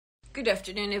Good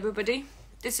afternoon, everybody.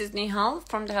 This is Nihal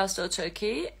from the House of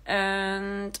Turkey,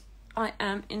 and I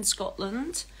am in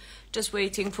Scotland, just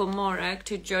waiting for Moragh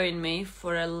to join me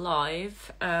for a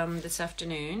live this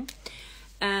afternoon.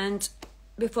 And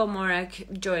before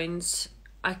Moragh joins,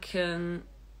 I can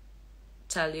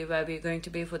tell you where we're going to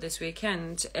be for this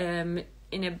weekend. In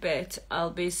a bit,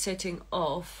 I'll be setting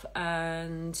off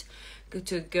and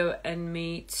go and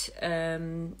meet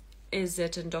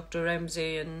Izzet and Dr.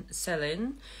 Ramsey and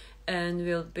Selin, and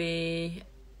we'll be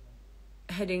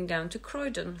heading down to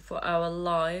Croydon for our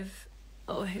live.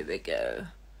 Oh, here we go.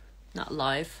 Not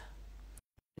live.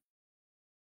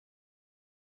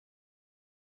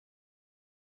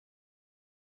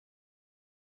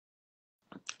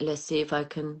 Let's see if I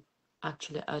can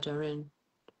actually add her in.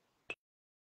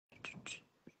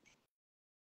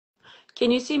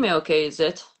 Can you see me okay, is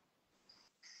it?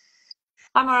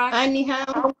 Hi, Moragh. Hi, Nihal.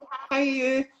 How are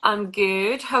you? I'm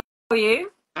good. How are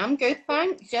you? I'm good,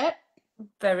 thanks. Yeah.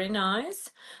 Very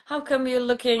nice. How come you're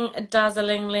looking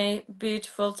dazzlingly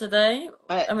beautiful today?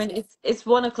 I mean, it's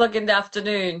 1 o'clock in the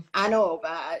afternoon. I know,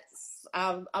 but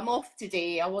I'm off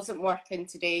today. I wasn't working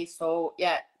today, so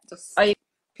yeah, just Are you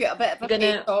put a bit of a face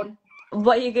gonna? on.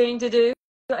 What are you going to do?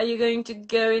 Are you going to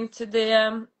go into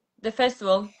the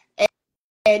festival?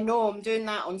 No, I'm doing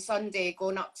that on Sunday.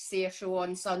 Going up to see a show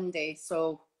on Sunday.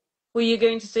 So, Who are you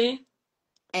going to see?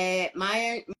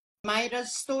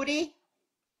 Myra's story.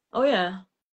 Oh yeah.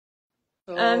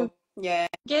 So yeah.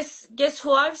 Guess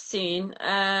who I've seen?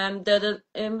 When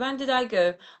did I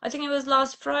go? I think it was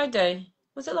last Friday.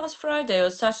 Was it last Friday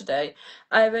or Saturday?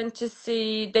 I went to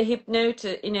see the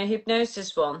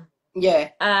hypnosis one. Yeah,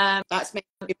 Um, that's meant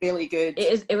to be really good.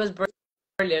 it was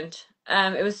brilliant.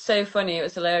 It was so funny. It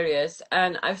was hilarious.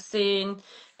 And I've seen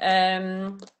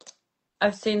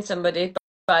somebody,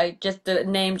 but just the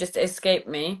name just escaped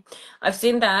me. I've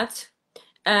seen that,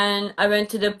 and I went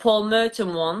to the Paul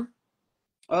Merton one.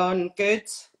 Good.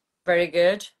 Very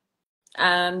good.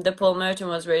 The Paul Merton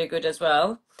was really good as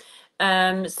well.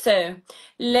 So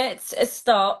let's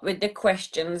start with the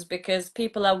questions, because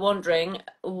people are wondering,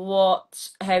 what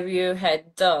have you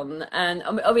had done? And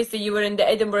obviously you were in the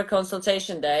Edinburgh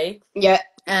consultation day. Yeah.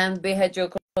 And we had your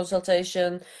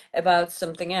consultation about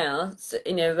something else,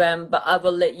 but I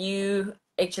will let you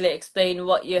actually explain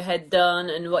what you had done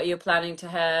and what you're planning to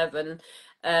have, and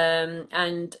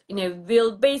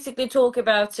we'll basically talk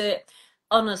about it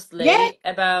honestly, Yeah.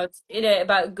 about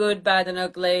good, bad, and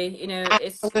ugly.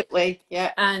 It's Absolutely.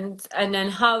 Yeah. and then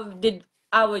how did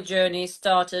our journey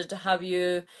started, how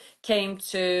you came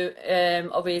to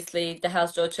obviously the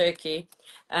House Door Turkey,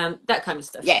 that kind of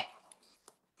stuff. Yeah.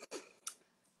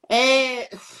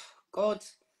 God.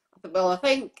 Well, I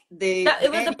think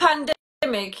It was the pandemic,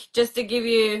 just to give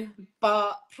you.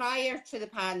 But prior to the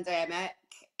pandemic,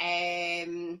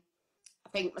 I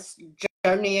think my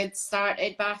journey had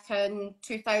started back in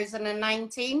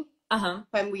 2019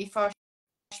 when we first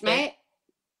met.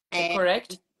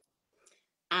 Correct.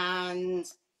 And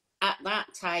at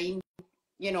that time,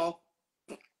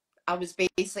 I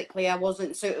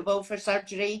wasn't suitable for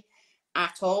surgery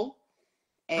at all.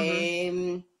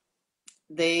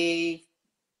 The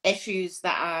issues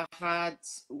that I had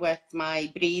with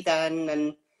my breathing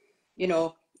and,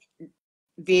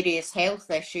 various health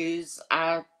issues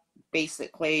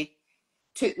basically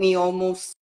took me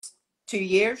almost 2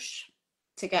 years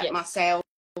to get myself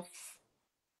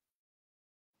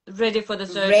ready for the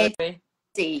surgery.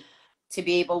 Ready to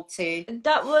be able to.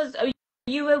 That was.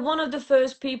 You were one of the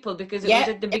first people, because it was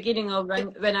at the beginning of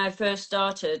when I first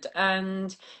started,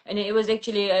 and it was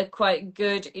actually a quite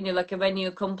good, like when you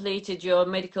completed your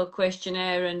medical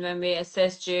questionnaire and when we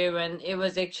assessed you, and it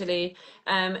was actually,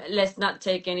 let's not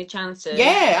take any chances.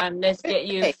 Let's get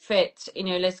you fit,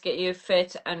 let's get you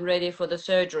fit and ready for the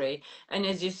surgery. And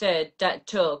as you said, that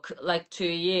took like 2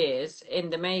 years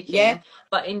in the making,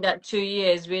 but in that 2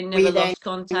 years we never lost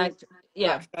contact.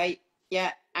 That's right.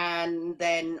 Yeah. And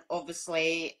then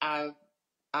obviously I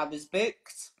was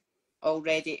booked, all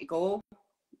ready to go.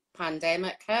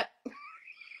 Pandemic hit.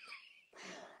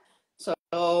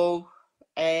 So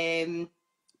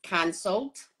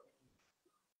cancelled.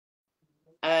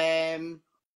 And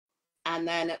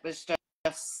then it was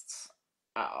just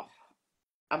I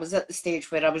was at the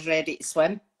stage where I was ready to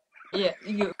swim. Yeah,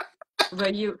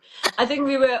 I think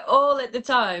we were all at the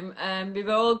time, we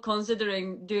were all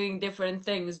considering doing different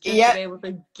things just to be able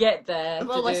to get there, to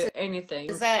do anything.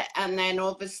 And then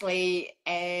obviously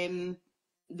the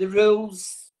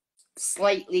rules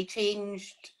slightly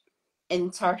changed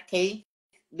in Turkey.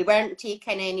 They weren't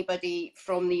taking anybody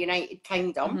from the United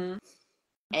Kingdom.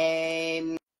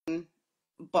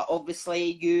 but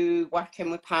obviously you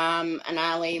working with Pam and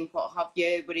Ali and what have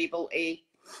you were able to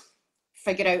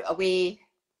figure out a way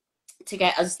to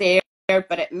get us there,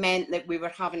 but it meant that we were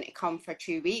having to come for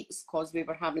 2 weeks because we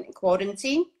were having to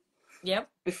quarantine. Yep.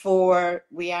 Before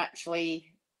we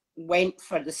actually went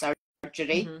for the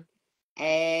surgery.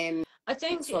 I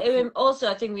think so also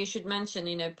I think we should mention,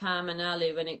 Pam and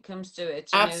Ali when it comes to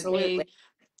it. absolutely,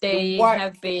 the They work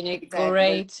have been a they did was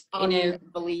great,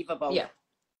 unbelievable. yeah,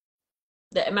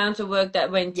 the amount of work that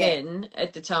went Yeah, in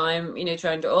at the time,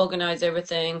 trying to organize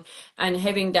everything, and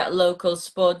having that local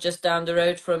spot just down the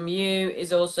road from you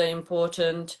is also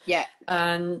important. yeah,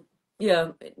 And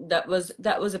yeah, that was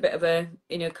a bit of a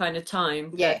kind of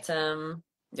time yeah. that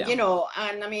yeah.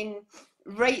 And I mean,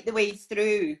 right the way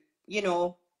through,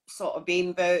 sort of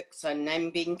being booked and then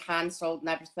being cancelled and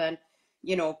everything.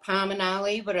 Pam and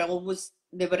Ali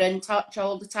they were in touch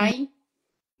all the time.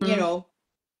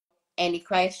 Any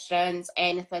questions,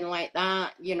 anything like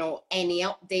that, any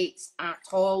updates at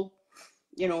all.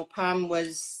 Pam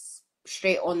was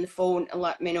straight on the phone to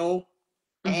let me know.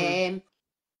 But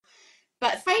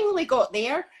finally got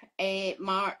there,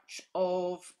 March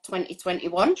of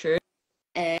 2021. True.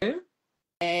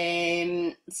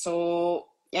 So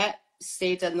yeah,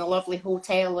 stayed in the lovely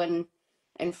hotel in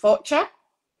Fotcha.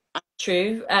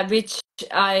 True, which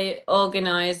I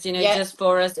organized, Yeah, just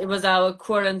for us. It was our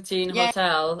quarantine yeah,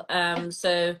 hotel.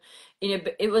 So,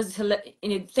 it was,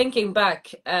 thinking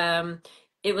back,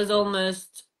 it was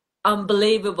almost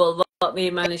unbelievable what we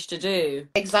managed to do.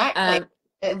 exactly.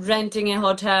 Renting a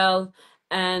hotel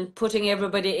and putting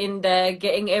everybody in there,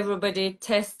 getting everybody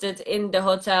tested in the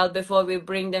hotel before we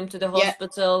bring them to the Yeah,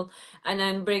 hospital, and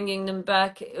then bringing them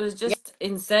back. It was yeah, just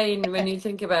insane when you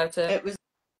think about it. it was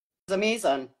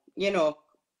amazing.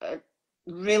 It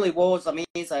really was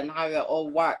amazing how it all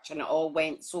worked and it all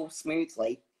went so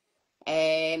smoothly.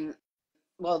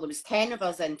 Well, there was 10 of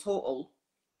us in total.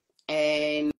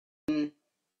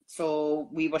 So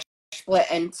we were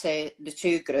split into the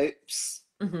two groups.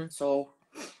 So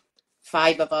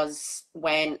 5 of us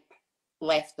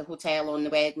left the hotel on the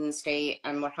Wednesday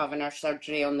and were having our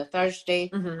surgery on the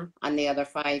Thursday, and the other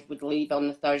 5 would leave on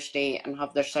the Thursday and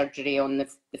have their surgery on the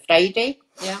Friday.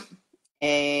 Yeah.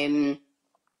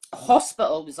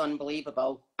 Hospital was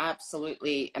unbelievable,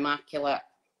 absolutely immaculate.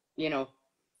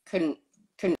 Couldn't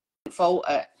fault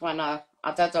it. When I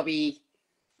did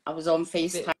I was on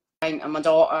FaceTime and my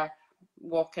daughter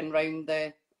walking around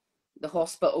the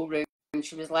hospital room, and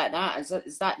she was like,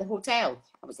 is that the hotel?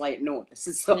 I was like, no, this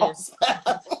is the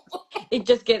hospital. It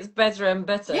just gets better and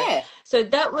better. Yeah. So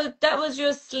that was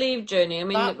your sleeve journey. I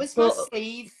mean, That was my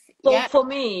sleeve. Yeah. for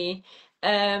me,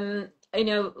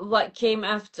 what came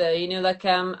after, like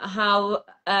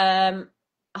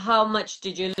how much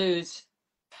did you lose?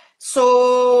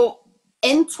 So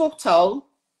in total,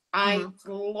 I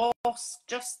lost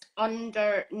just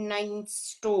under 9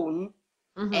 stone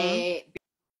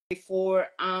before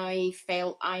I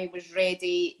felt I was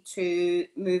ready to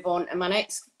move on to my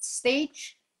next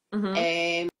stage,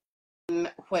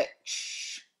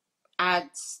 which I'd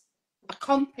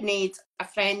accompanied a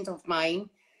friend of mine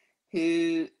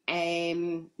who,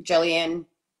 Gillian,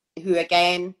 who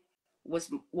again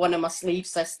was one of my sleeve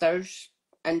sisters,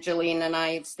 and Gillian and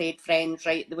I have stayed friends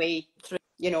right the way through,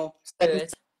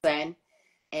 since then.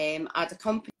 I'd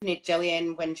accompanied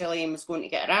Gillian when Gillian was going to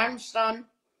get her arms done,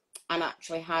 and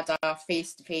actually had a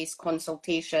face-to-face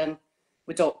consultation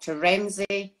with Dr.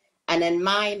 Ramsey. And in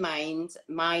my mind,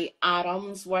 my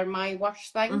arms were my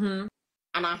worst thing,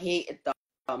 and I hated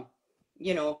them,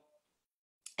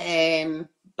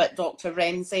 But Dr.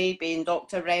 Ramsey, being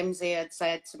Dr. Ramsey, had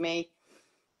said to me,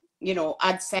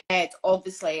 I'd said,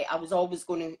 obviously, I was always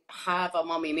going to have a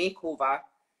mummy makeover,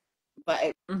 but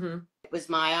it was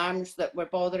my arms that were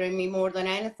bothering me more than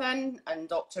anything. And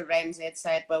Dr. Ramsey had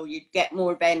said, well, you'd get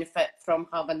more benefit from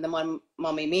having the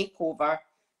mummy makeover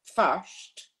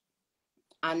first,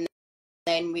 and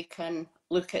then we can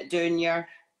look at doing your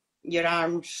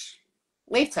arms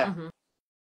later.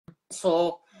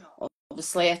 So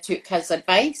obviously I took his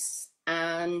advice,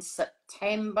 and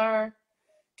September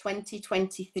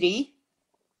 2023.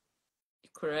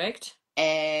 Correct.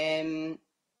 I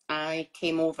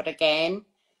came over again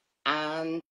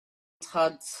and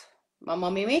had my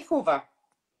mummy makeover,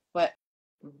 which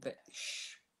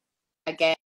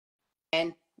again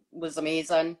was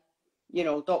amazing.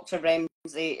 Dr.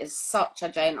 Ramsey is such a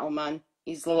gentleman.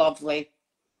 He's lovely.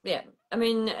 Yeah, I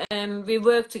mean, we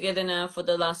worked together now for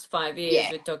the last 5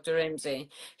 years with Dr. Ramsey.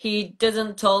 He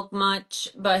doesn't talk much,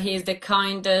 but he's the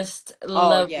kindest,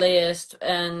 loveliest,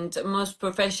 and most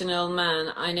professional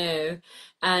man I know.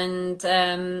 And,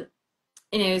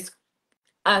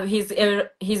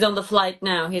 He's on the flight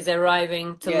now. He's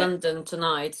arriving to Yeah. London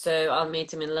tonight, so I'll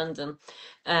meet him in London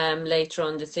later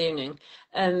on this evening.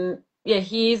 Yeah,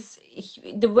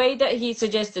 the way that he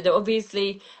suggested it,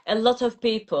 obviously a lot of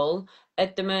people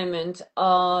at the moment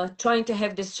are trying to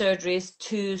have the surgeries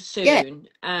too Yeah. soon,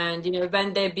 and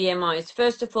when their BMIs.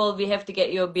 First of all, we have to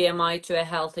get your BMI to a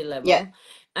healthy Yeah. level,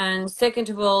 and second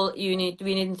of all, we need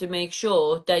to make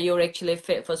sure that you're actually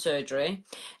fit for surgery.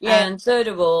 Yeah. And third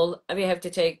of all, we have to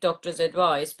take doctor's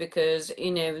advice because,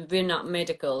 we're not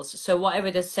medicals. So whatever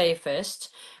the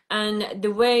safest. And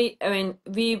the way, I mean,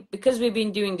 because we've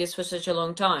been doing this for such a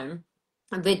long time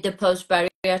with the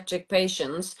post-bariatric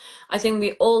patients, I think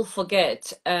we all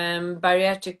forget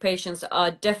bariatric patients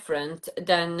are different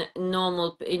than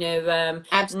normal,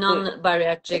 Absolutely.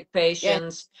 non-bariatric Yeah.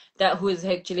 patients that who is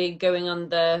actually going on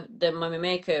the mummy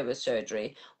makeover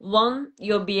surgery. One,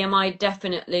 your BMI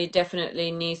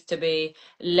definitely needs to be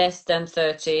less than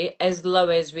 30, as low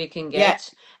as we can Yeah.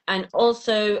 get. And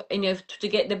also, to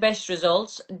get the best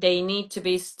results, they need to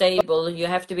be stable. You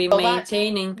have to be Well, that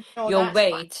maintaining no, your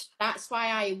weight. that's why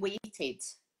I waited.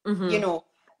 You Hmm. know,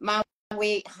 my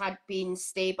weight had been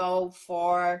stable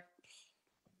for,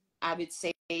 I would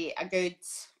say, a good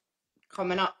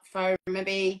coming up for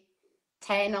maybe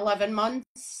 10, 11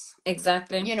 months.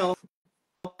 Exactly. You know,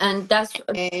 And um,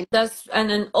 and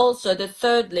then also the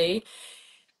thirdly,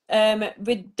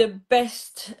 with the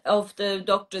best of the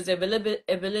doctor's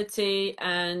ability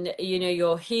and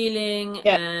your healing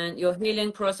yeah, and your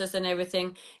healing process and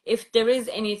everything, if there is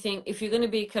anything, if you're going to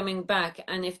be coming back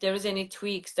and if there is any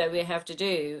tweaks that we have to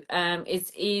do,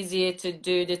 it's easier to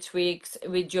do the tweaks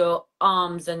with your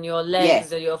arms and your yeah.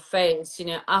 legs or your face,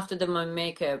 after the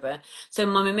mummy makeover. So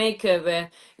mummy makeover,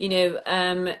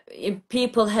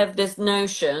 people have this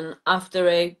notion after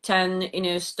a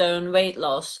 10 stone weight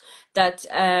loss that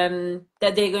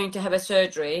they're going to have a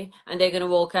surgery and they're going to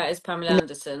walk out as Pamela No,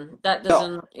 Anderson. That no,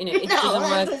 doesn't, it no, doesn't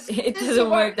that work. It doesn't doesn't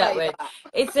work work that like way. that.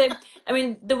 It's I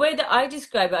mean, the way that I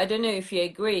describe it, I don't know if you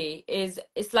agree, is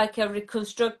it's like a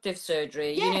reconstructive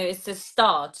surgery. Yeah, It's a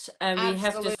start, and we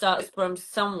have to absolutely. start from I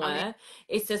somewhere.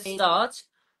 It's a mean, start,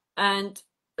 and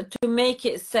to make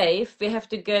it safe, we have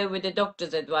to go with the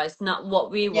doctor's advice, not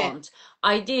what we yeah. want.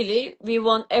 Ideally, we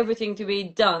want everything to be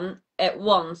done at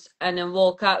once and then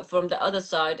walk out from the other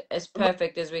side as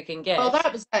perfect as we can Well, get.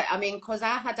 that was it. I mean, because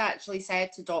I had actually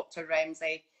said to Dr.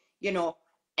 Ramsey, you know,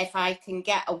 if I can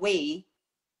get away,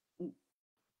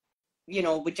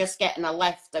 with just getting a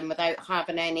lift and without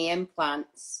having any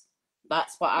implants,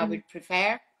 that's what I Hmm. would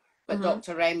prefer. But Hmm.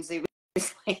 Dr. Ramsey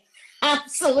was like,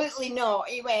 absolutely not.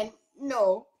 He went,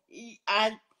 no,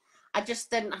 I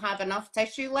just didn't have enough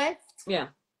tissue left, Yeah.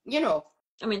 you know.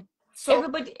 I mean, So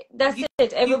everybody, that's you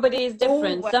it. you Everybody is go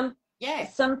different. with, yeah,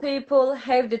 Some people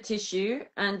have the tissue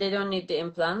and they don't need the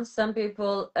implants. Some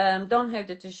people don't have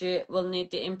the tissue, will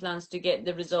need the implants to get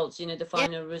the results, the yeah,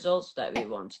 final results that we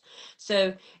want.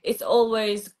 So it's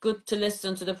always good to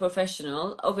listen to the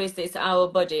professional. Obviously, it's our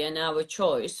body and our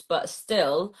choice, but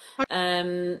still,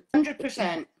 um,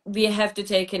 100%. we have to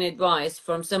take an advice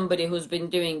from somebody who's been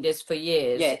doing this for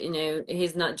years. Yeah,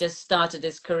 He's not just started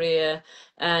his career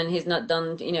and he's not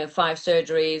done, 5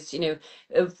 surgeries,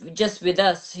 just with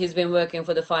us. He's been working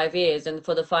for the 5 years, and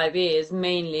for the 5 years,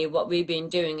 mainly what we've been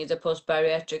doing is a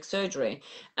post-bariatric surgery.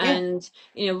 yeah, And,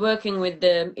 working with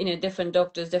the, different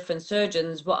doctors, different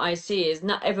surgeons, what I see is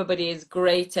not everybody is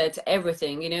great at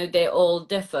everything. They all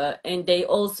differ and they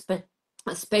all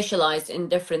specialize in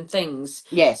different things.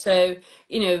 yeah, So,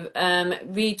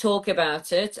 we talk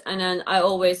about it, and then I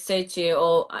always say to you,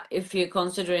 or if you're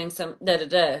considering some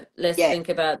let's yeah. think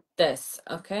about this,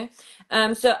 okay?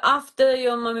 So after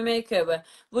your mummy makeover,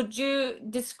 would you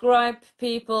describe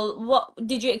people, what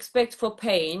did you expect for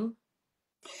pain?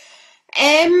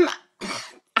 Um,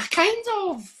 I kind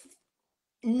of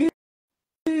knew,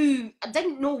 I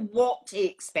didn't know what to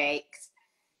expect.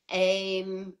 Were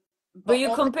But you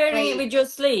comparing it obviously, with your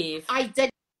sleeve? I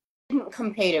didn't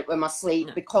compare it with my sleep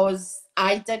No, because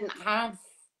I didn't have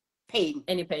pain.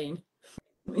 any pain.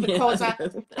 Yeah, Because I I,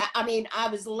 know. I mean, I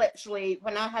was literally,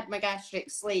 when I had my gastric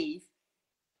sleeve,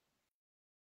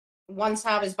 once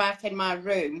I was back in my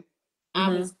room, I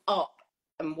Hmm. was up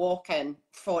and walking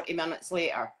 40 minutes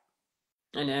later,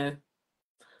 I know.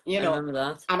 you I know, remember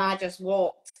that. and I just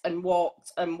walked and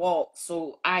walked and walked.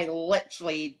 So I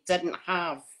literally didn't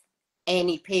have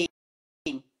any pain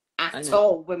I at know.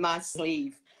 all with my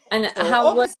sleeve. And So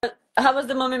obviously, how was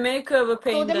the mummy makeover so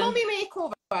pain the then? mummy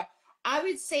makeover, I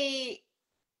would say,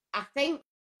 I think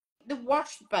the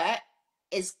worst bit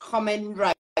is coming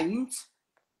round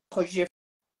because you're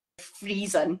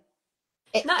freezing.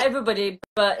 Not everybody,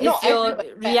 but not if your everybody,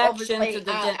 but reaction to obviously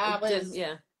the I was,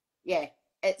 yeah, yeah,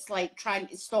 it's like trying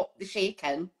to stop the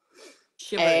shaking.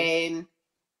 shivering.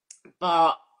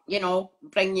 But,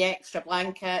 bring you extra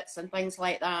blankets and things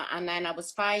like that. And then I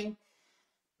was fine.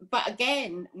 But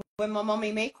again, with my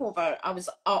mummy makeover, I was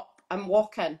up and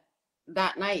walking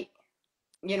that night,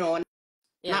 and Yeah,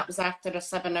 that was after a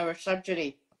 7-hour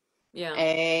surgery. yeah,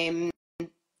 Um,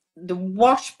 the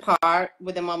worst part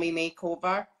with the mummy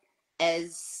makeover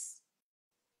is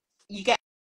you get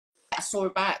a sore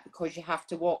back because you have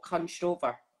to walk hunched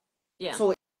over. yeah,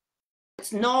 So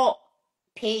it's not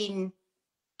pain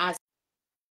as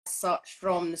such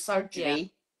from the yeah,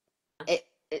 surgery.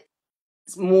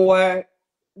 It's more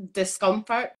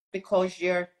discomfort because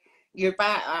your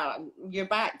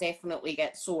back definitely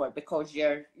gets sore because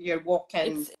you're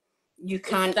walking. it's You it's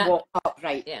can't that. walk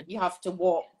upright. Yeah, You have to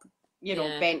walk,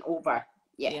 yeah, bent over.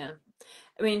 Yeah. yeah.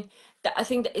 I mean, I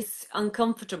think that it's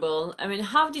uncomfortable. I mean,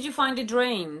 how did you find the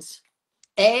drains?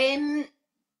 Um,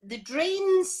 the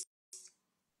drains.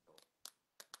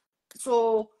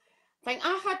 So, I think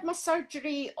I had my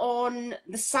surgery on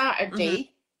the Mm-hmm.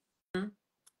 Saturday, and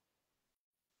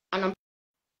I'm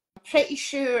pretty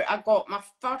sure I got my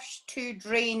first 2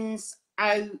 drains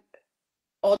out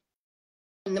on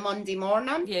the Monday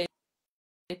morning. Yeah,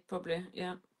 probably.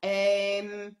 Yeah.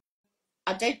 Um,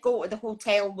 I did go to the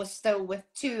hotel still with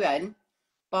 2 in,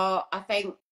 but I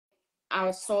think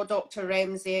I saw Dr.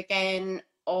 Ramsey again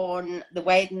on the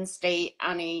Wednesday,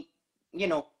 and he,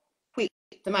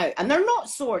 tweaked them out. And they're not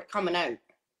sore coming out.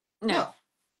 No. No,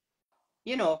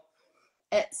 you know,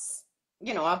 it's,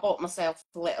 I bought myself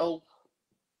little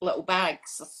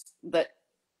bags, that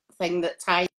thing that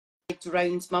tied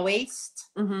around my waist.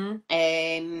 Mm-hmm.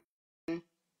 And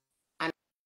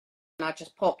I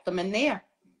just popped them in there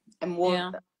and wore,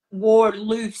 Yeah. wore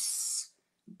loose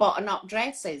button-up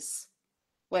dresses,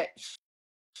 which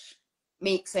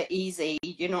makes it easy.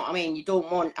 You know what I mean? You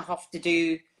don't want to have to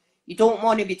do. You don't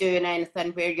want to be doing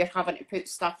anything where you're having to put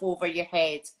stuff over your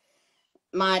head.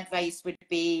 My advice would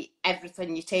be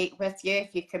everything you take with you,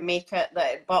 if you can make it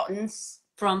that it buttons.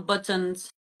 From buttons.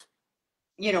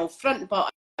 Front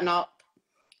button up,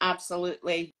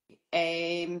 absolutely.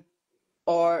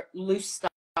 Or loose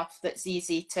stuff that's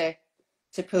easy to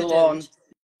To pull do. on.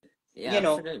 Yeah, You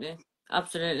know. absolutely.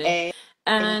 Absolutely. Um,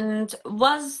 And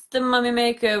was the mummy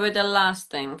makeover the last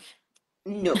thing?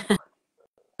 no.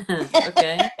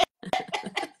 Okay.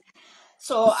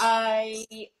 So I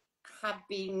have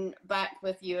been back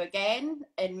with you again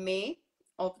in May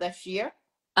of this year.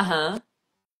 Uh-huh.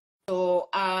 So,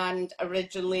 and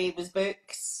originally was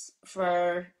books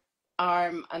for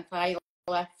arm and thigh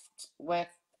lift with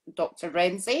Dr.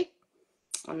 Ramsey.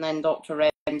 And then Dr.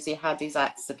 Ramsey had his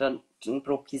accident and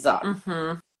broke his arm.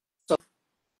 Mm-hmm.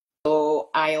 So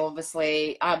I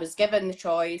was given the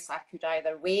choice. I could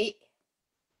either wait,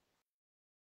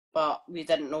 but we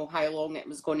didn't know how long it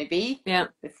was going to be Yeah.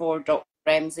 before Dr.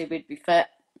 Ramsey would be fit,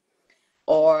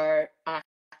 or I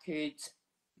could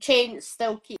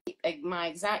still keep my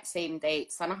exact same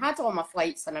dates. And I had all my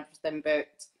flights and everything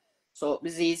booked, so it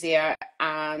was easier.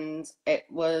 And it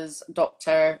was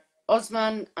Dr.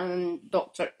 Osman and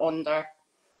Dr. Onder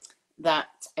that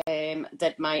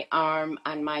did my arm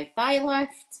and my thigh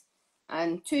lift.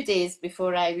 And 2 days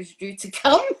before I was due to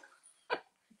come,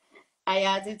 I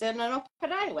added in an upper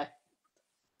eye lift.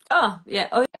 Oh, yeah.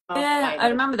 Oh, yeah. I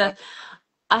remember that.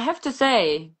 I have to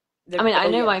say, I They're mean, I know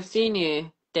brilliant. I've seen you.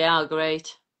 They are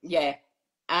great. Yeah,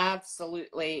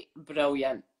 absolutely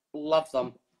brilliant. Love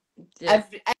them. Yeah.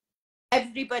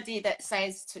 Everybody that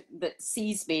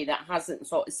sees me that hasn't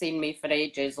sort of seen me for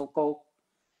ages will go,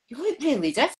 "You look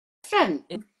really different.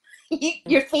 It,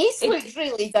 Your face it looks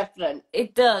really different."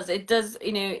 it does. It does,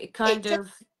 it It kind just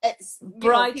of it's people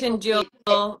brightened your say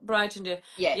it. brightened your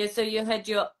Yeah, yeah, so you had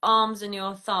your arms and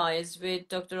your thighs with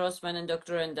Dr. Osman and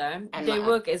Dr. Ender. and They my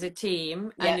work as a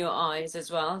team, and yeah, your eyes as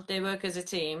well. They work as a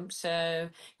team. So,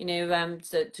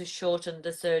 to shorten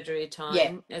the surgery yeah,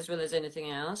 time as well as anything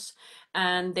else.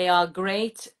 And they are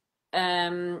great,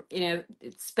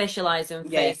 specialize in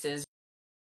yeah. faces.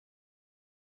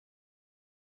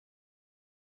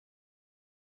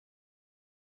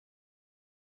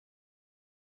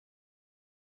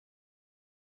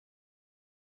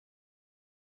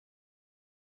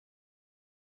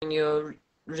 And your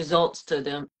results to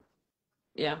them.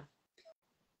 Yeah.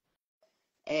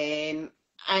 And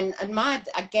my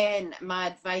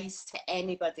advice to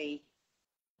anybody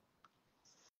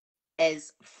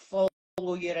is follow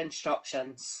your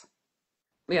instructions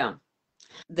Yeah.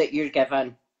 that you're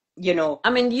given. You know, I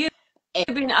mean, you.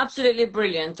 You've been absolutely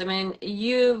brilliant. I mean,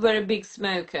 you were a big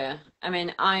smoker. I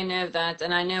mean, I know that,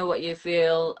 and I know what you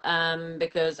feel,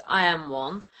 because I am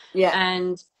one. Yeah.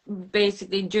 And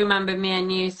basically, do you remember me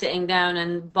and you sitting down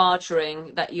and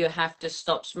bartering that you have to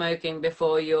stop smoking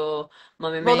before your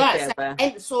mummy Well, that's makeover?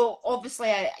 it. So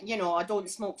obviously, I don't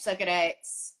smoke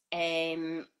cigarettes.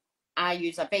 I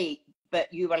use a vape,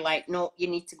 but you were like, no, you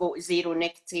need to go to zero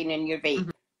nicotine in your vape.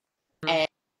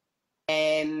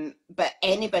 Hmm. But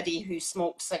anybody who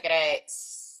smokes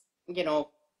cigarettes,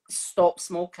 stop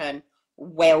smoking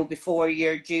well before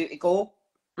you're due to go.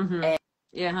 Hmm.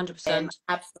 Yeah, 100%.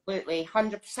 Absolutely,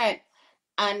 100%.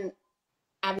 And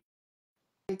I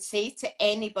would say to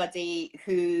anybody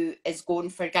who is going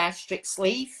for gastric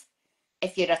sleeve,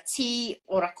 if you're a tea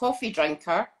or a coffee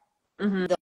drinker, Hmm.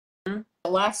 the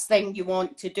last thing you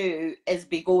want to do is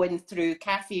be going through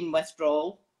caffeine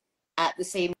withdrawal at the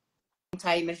same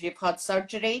time as you've had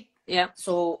surgery. Yeah.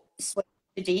 So switch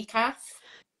to decaf.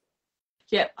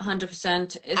 Yeah,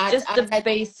 100%. It's I'd, just the I'd,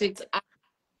 basic.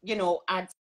 I'd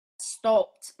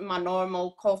stopped my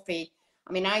normal coffee.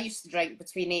 I mean, I used to drink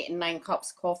between 8 and 9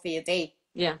 cups of coffee a day.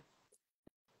 Yeah.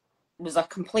 Was a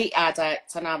complete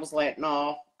addict, and I was like,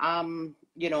 no, and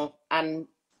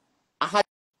I had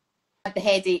the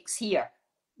headaches here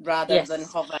rather than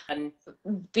Yes. having.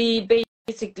 We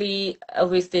basically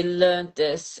obviously learned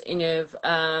this,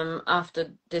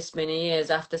 after this many years,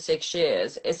 after 6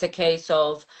 years. It's a case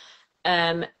of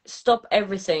stop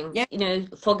everything, Yeah,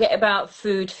 forget about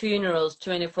food, funerals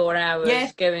 24 yeah,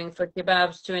 hours, going for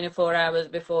kebabs 24 hours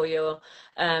before your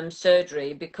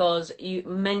surgery, because you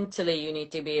mentally you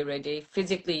need to be ready,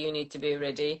 physically you need to be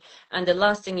ready, and the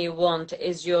last thing you want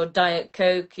is your diet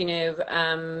coke,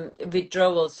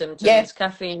 withdrawal yeah, symptoms,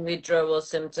 caffeine withdrawal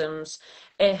symptoms,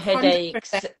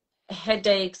 100%.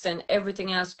 headaches and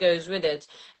everything else goes with it.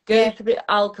 Go Yeah, through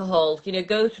alcohol,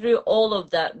 go through all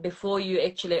of that before you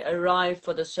actually arrive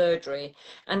for the surgery.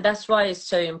 And that's why it's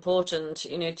so important,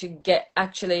 to get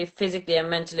actually physically and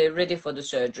mentally ready for the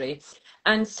surgery.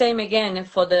 And same again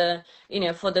for the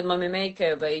mummy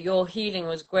makeover. Your healing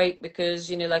was great because,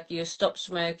 like you stopped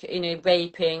smoke,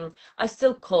 vaping. I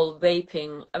still call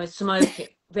vaping, I mean, smoking,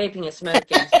 vaping is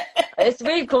smoking. It's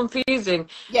very confusing.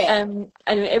 yeah, And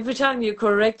every time you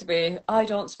correct me, I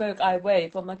don't smoke, I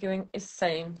vape. I'm like going, it's the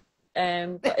same.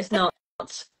 But it's not.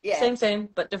 yeah, Same,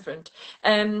 but different.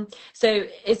 So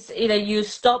it's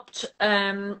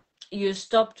you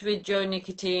stopped with your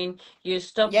nicotine, you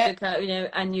stopped yeah,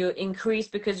 and you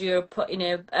increased because you're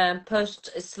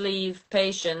post sleeve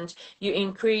patient. You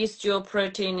increased your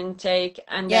protein intake,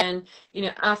 and yeah, then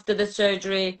after the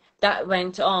surgery that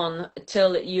went on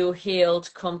till you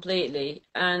healed completely.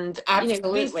 And we've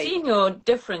absolutely. seen your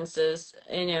differences.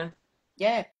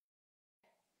 Yeah,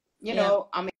 Yeah,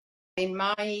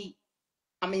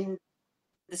 I mean,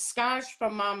 the scars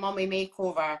from my mummy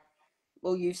makeover,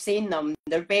 well, you've seen them,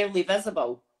 they're barely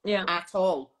visible yeah, at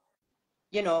all,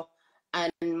 you know,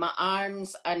 and my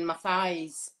arms and my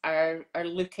thighs are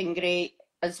looking great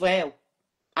as well.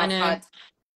 I I've know.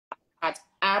 had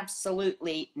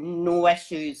absolutely no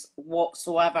issues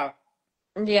whatsoever.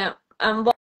 Yeah, and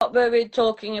what were we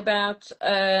talking about?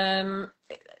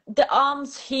 The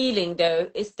arms healing though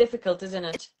is difficult, isn't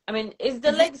it? I mean, is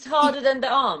the The, legs harder than the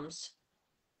arms?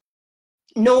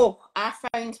 no, I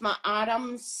found my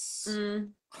arms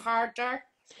Mm. harder.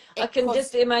 I It can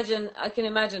just because imagine, I can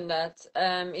imagine that,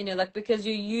 like because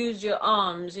you use your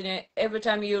arms, every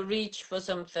time you reach for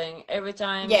something, every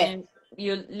time, yeah,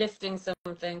 you're lifting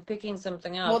something, picking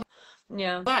something well, up.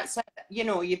 Yeah, that's it.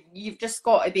 You've just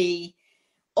got to be,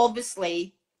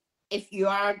 obviously, if you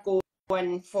are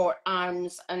going for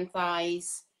arms and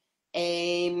thighs,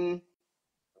 um,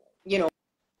 you know,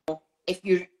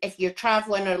 if you're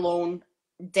traveling alone,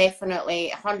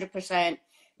 definitely 100%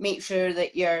 make sure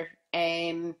that you're,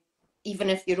 even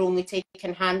if you're only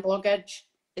taking hand luggage,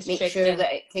 it's make checked sure in.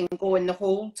 that it can go in the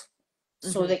hold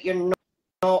so Hmm. that you're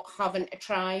not having to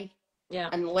try Yeah,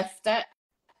 and lift it.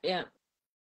 yeah.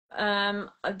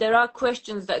 There are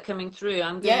questions that are coming through. Yeah,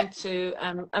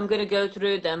 I'm going to go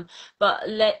through them, but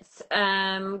let's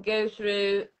go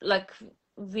through, like,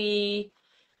 we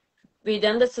we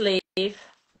done the sleeve,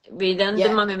 we done the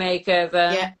yeah, mummy yeah,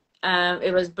 makeover.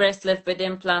 It was breast lift with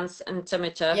implants and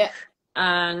tummy tuck, yeah.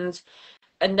 and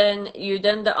then you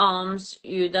done the arms,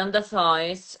 you done the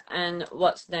thighs, and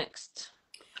what's next?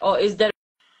 Or is there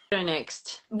a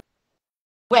next?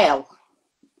 Well,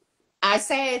 I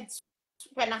said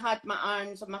when I had my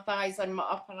arms and my thighs and my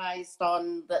upper eyes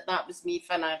done that was me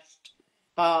finished.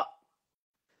 But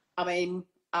I mean,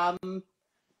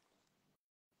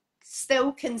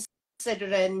 still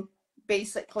considering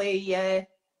basically, yeah,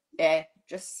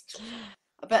 just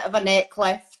a bit of a neck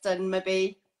lift and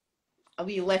maybe a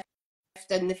wee lift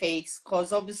in the face.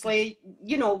 Because obviously,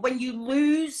 you know, when you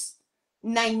lose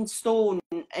 9 stone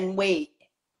in weight,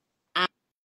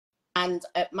 and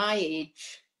at my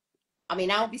age, I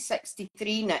mean, I'll be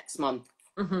 63 next month.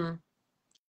 Mm-hmm.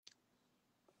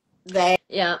 Then,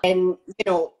 Yeah. you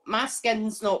know, my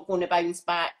skin's not going to bounce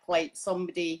back like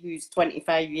somebody who's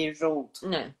 25 years old.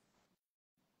 No.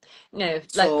 No,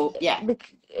 So, yeah.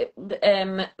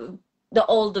 um, the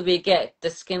older we get, the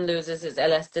skin loses its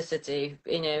elasticity.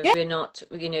 You know, Yeah. we're not,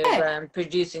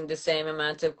 producing the same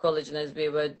amount of collagen as we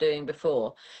were doing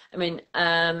before. I mean,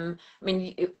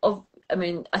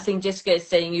 I think Jessica is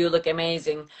saying you look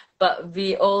amazing, but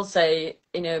we all say,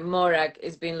 Morag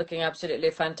has been looking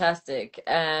absolutely fantastic,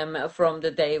 from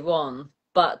the day one.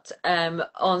 But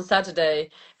on Saturday,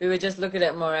 we were just looking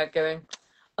at Morag going,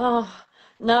 oh,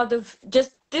 now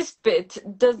just this bit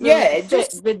Yeah, doesn't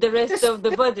fit with the it rest just of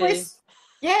the body. feels,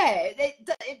 yeah,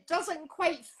 it doesn't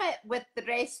quite fit with the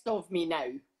rest of me now.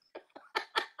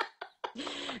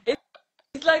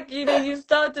 It's like, you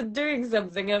started doing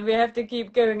something and we have to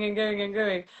keep going and going and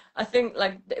going. I think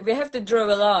like we have to draw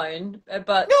a line, No,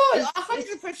 but it's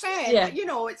 100%. yeah, You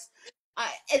know, it's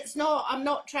not. I'm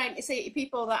not trying to say to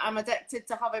people that I'm addicted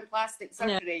to having plastic no,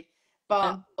 surgery,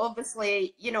 but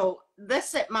obviously, you know,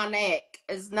 this at my neck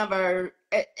is never.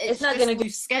 it's It's not just going to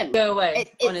loose skin. go away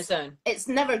It, on it's its own. it's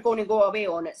never going to go away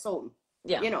on its own.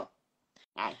 Yeah. You know.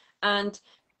 Aye. And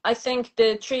I think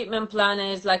the treatment plan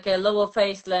is like a lower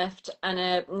facelift and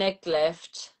a neck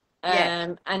lift,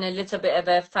 Yeah. and a little bit of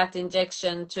a fat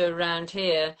injection to around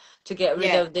here to get rid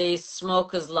Yeah. of these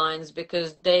smokers lines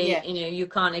because they, Yeah. you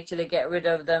can't actually get rid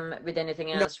of them with anything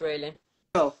No. else really.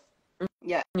 No.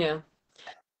 Yeah. Yeah.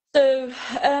 So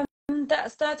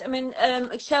that's that. I mean,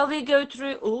 shall we go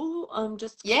through? Oh, I'm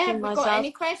just Yeah. kicking Have we got myself.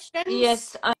 any questions?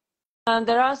 Yes,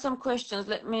 there are some questions.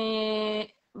 Let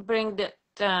me bring that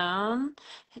down.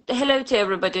 Hello to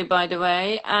everybody, by the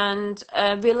way. And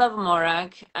we love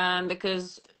Morag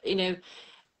because,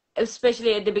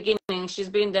 especially at the beginning, she's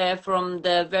been there from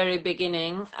the very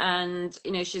beginning. And,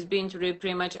 she's been through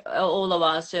pretty much all of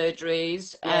our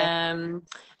surgeries. Yeah.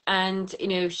 And,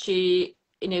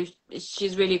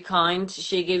 she's really kind.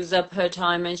 She gives up her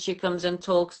time and she comes and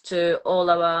talks to all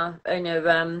our,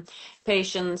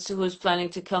 patients who's planning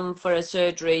to come for a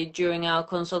surgery during our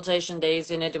consultation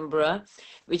days in Edinburgh,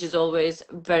 which is always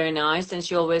very nice. And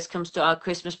she always comes to our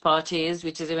Christmas parties,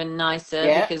 which is even nicer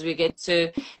Yeah. because we get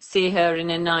to see her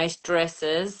in a nice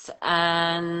dresses.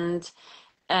 And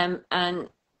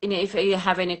if you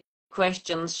have any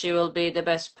questions, she will be the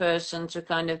best person to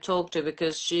kind of talk to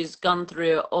because she's gone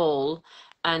through it all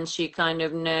and she kind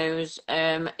of knows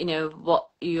what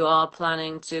you are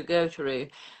planning to go through.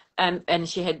 And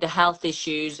she had the health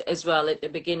issues as well at the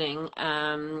beginning,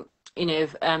 and we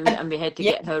had to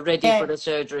Yeah. get her ready for Yeah. the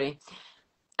surgery.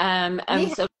 And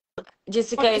Neha, so I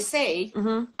Jessica want to is, say,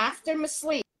 mm-hmm, after my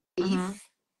sleeve, mm-hmm,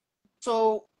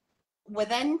 so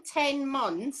within 10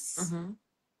 months, mm-hmm.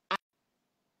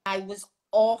 I was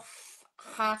off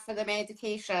half of the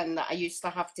medication that I used to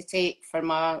have to take for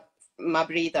my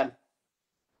breathing.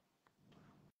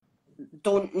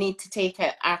 Don't need to take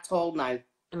it at all now.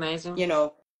 Amazing. You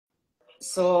know,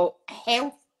 so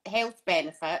health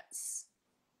benefits,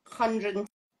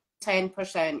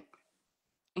 110%.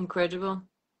 Incredible.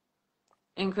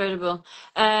 Incredible.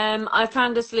 I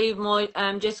found the sleeve more,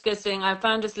 Jessica saying, I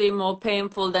found the sleeve more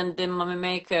painful than the mummy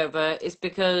makeover. It's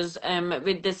because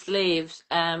with the sleeves,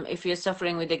 if you're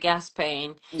suffering with the gas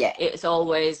pain, Yeah. it's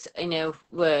always,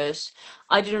 worse.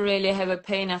 I didn't really have a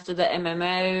pain after the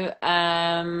MMO.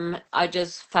 I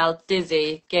just felt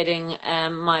dizzy getting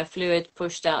my fluid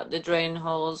pushed out the drain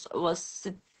holes. Was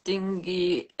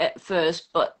stingy at first,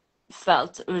 but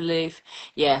felt relief.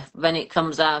 Yeah, when it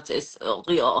comes out, it's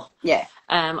oh. Yeah.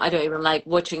 I don't even like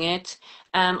watching it.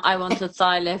 I want a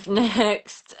thigh lift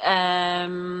next.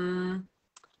 And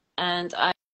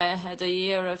I had a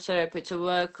year of therapy to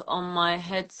work on my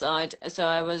head side, so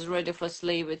I was ready for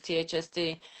sleep with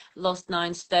THSD. Lost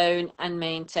 9 stone and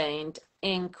maintained.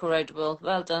 Incredible.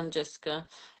 Well done, Jessica.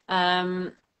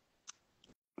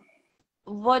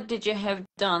 What did you have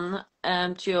done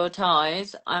to your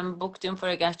thighs? I'm booked in for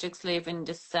a gastric sleeve in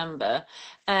December.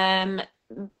 Um,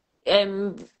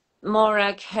 um,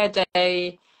 Morag had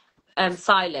a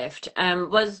thigh lift.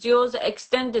 Was yours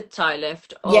extended thigh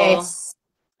lift or Yes.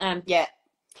 um Yeah.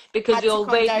 because Had to your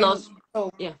come weight down. loss?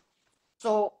 So, Yeah.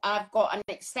 so I've got an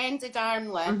extended arm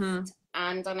Mm-hmm. lift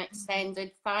and an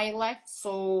extended thigh lift.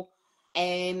 So,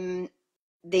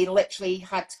 they literally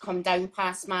had to come down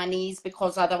past my knees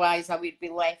because otherwise I would be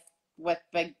left with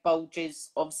big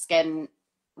bulges of skin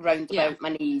round Yeah. about my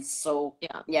knees. So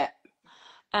Yeah. yeah.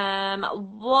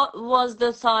 What was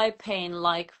the thigh pain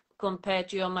like compared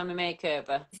to your mummy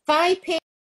makeover? Thigh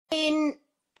pain,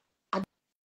 I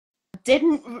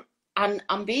didn't, and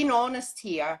I'm being honest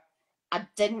here, I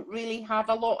didn't really have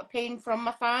a lot of pain from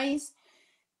my thighs.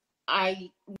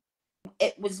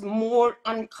 It was more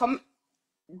uncomfortable.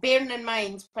 Bearing in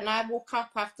mind, when I woke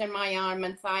up after my arm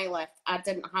and thigh lift, I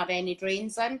didn't have any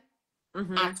drains in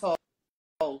at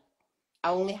all. I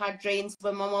only had drains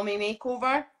with my mummy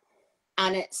makeover,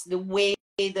 and it's the way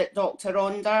that Dr.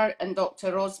 Rhonda and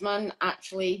Dr. Osman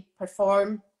actually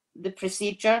perform the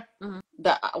procedure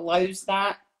that allows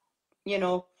that, you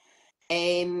know.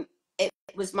 It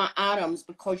was my arms,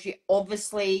 because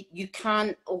you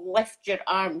can't lift your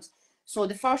arms. So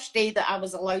the first day that I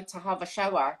was allowed to have a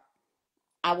shower,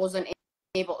 I wasn't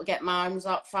able to get my arms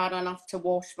up far enough to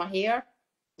wash my hair.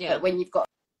 Yeah. But when you've got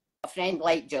a friend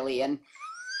like Gillian,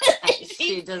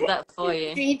 She does that for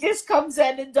you. she just comes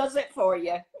in and does it for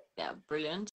you. Yeah,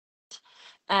 brilliant.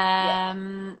 Yeah.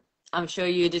 I'm sure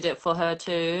you did it for her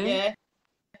too. Yeah.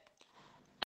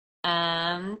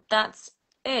 That's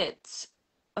it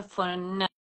for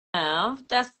now.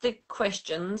 That's the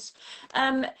questions.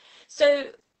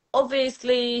 So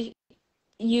obviously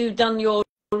you done your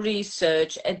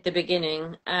research at the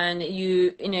beginning, and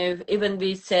you know, even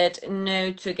we said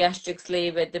no to gastric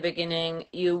sleeve at the beginning,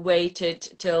 you waited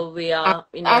till we are,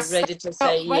 you I know, ready to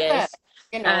say stuck with it, yes.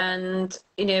 you know. And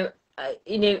you know,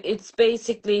 it's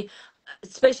basically,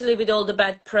 especially with all the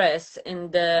bad press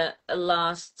in the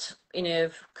last, you know,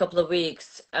 couple of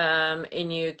weeks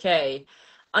in UK.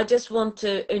 I just want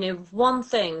to, you know, one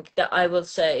thing that I will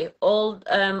say, all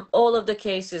of the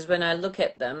cases when I look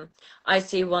at them, I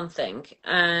see one thing,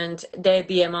 and their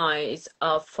BMIs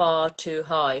are far too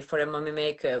high for a mummy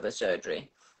makeover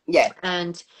surgery. Yeah.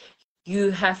 And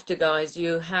you have to, guys,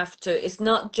 you have to, it's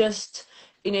not just,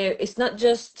 you know, it's not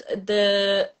just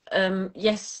the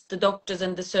yes, the doctors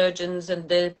and the surgeons and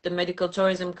the medical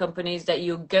tourism companies that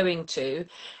you're going to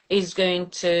is going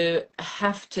to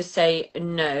have to say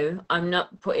no. I'm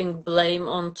not putting blame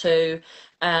onto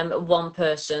one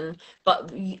person,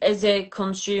 but as a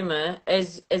consumer,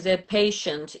 as a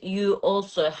patient, you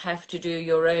also have to do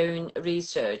your own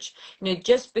research. You know,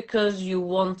 just because you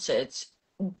want it,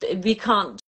 we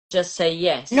can't just say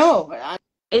yes. No,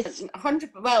 It's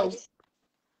 100. Well,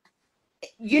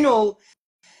 you know,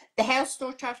 the health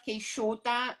store Turkey showed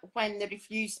that when they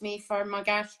refused me for my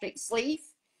gastric sleeve,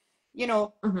 you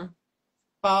know.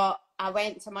 But I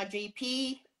went to my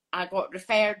GP. I got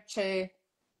referred to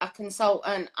a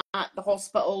consultant at the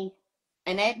hospital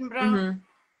in Edinburgh,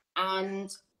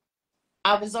 and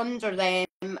I was under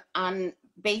them. And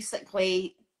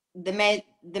basically, the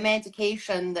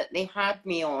medication that they had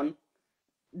me on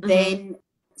then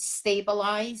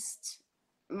stabilized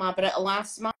my brittle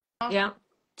asthma yeah.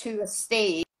 to a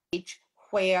stage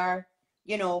where,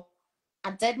 you know,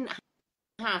 I didn't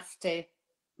have to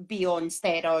be on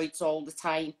steroids all the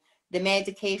time. The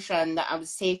medication that I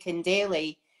was taking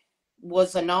daily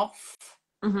was enough,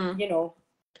 you know.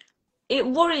 It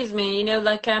worries me, you know,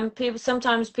 like people,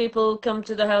 sometimes people come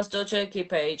to the House Door Turkey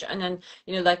page and then,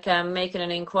 you know, like making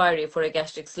an inquiry for a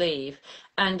gastric sleeve,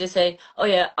 and they say, oh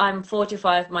yeah, I'm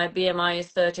 45, my BMI is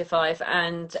 35,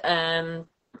 and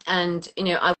you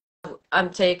know, I'm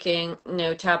taking, you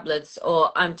know, tablets,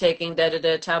 or I'm taking da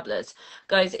tablets.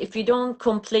 Guys, if you don't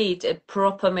complete a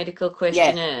proper medical Yeah,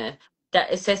 questionnaire that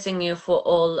assessing you for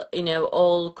all, you know,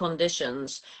 all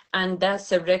conditions, and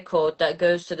that's a record that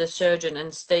goes to the surgeon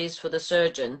and stays for the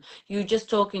surgeon, you're just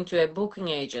talking to a booking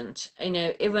agent. You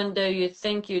know, even though you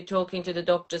think you're talking to the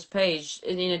doctor's page,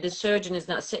 you know, the surgeon is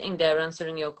not sitting there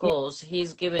answering your calls.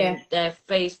 He's yeah, given their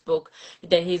Facebook,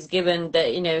 that he's given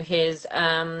the, you know, his you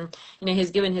know,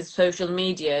 he's given his social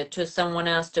media to someone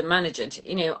else to manage it.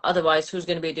 You know, otherwise who's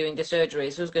going to be doing the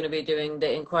surgeries, who's going to be doing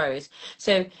the inquiries?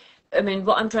 So I mean,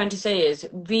 what I'm trying to say is,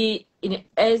 we, you know,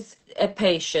 as a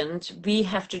patient, we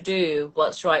have to do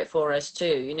what's right for us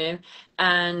too, you know.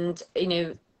 And you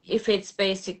know, if it's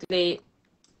basically,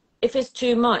 if it's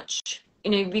too much,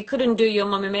 you know, we couldn't do your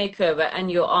mummy makeover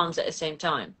and your arms at the same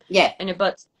time. yeah, And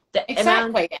but the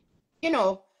amount. exactly. You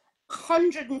know,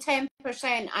 110%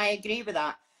 I agree with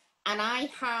that. And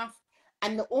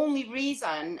and the only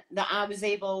reason that I was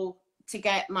able to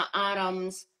get my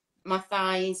arms, my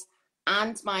thighs,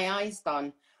 and my eyes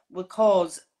done,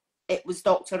 because it was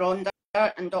Dr. Ronda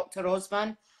and Dr.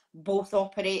 Osman both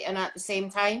operating at the same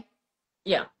time.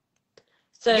 Yeah, You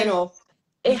so know,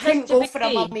 it you has couldn't to go for a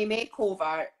be. mummy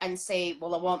makeover and say,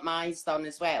 well, I want my eyes done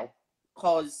as well,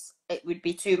 because it would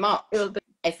be too It much will be.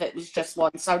 if it was just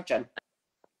one surgeon.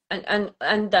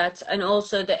 and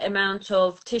also the amount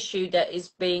of tissue that is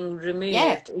being Yeah,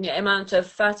 removed, amount of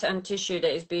fat and tissue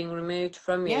that is being removed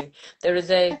from yeah. you. There is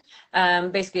a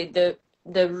basically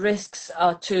the risks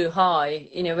are too high,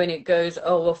 when it goes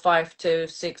over 5 to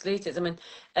 6 liters. I mean,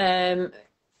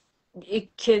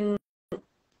 it can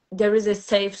there is a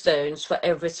safe zones for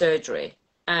every surgery,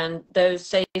 and those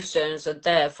safe zones are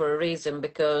there for a reason,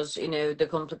 because the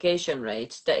complication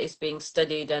rate that is being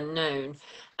studied and known,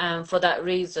 and for that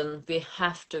reason we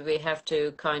have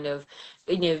to kind of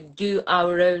do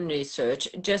our own research.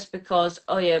 Just because,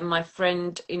 oh yeah, my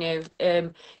friend,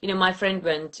 my friend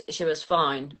went, she was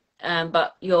fine,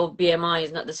 but your BMI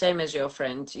is not the same as your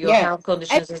friend, your Yeah. health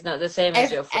conditions is not the same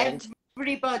as your friend.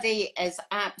 Everybody is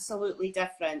absolutely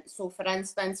different. So, for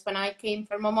instance, when I came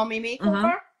for my mummy Mm-hmm.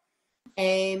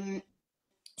 makeover,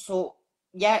 so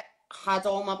yeah, had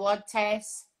all my blood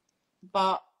tests,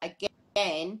 but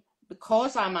again,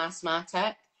 because I'm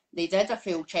asthmatic, they did a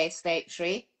full chest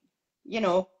X-ray, you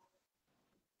know,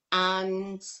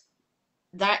 and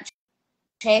that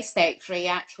chest X-ray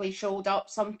actually showed up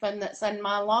something that's in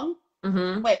my lung,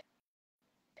 Mm-hmm. which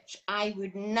I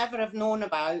would never have known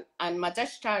about. And my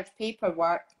discharge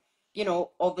paperwork,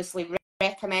 obviously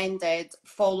recommended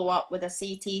follow up with a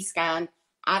CT scan.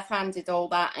 I've handed all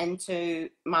that into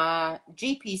my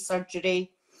GP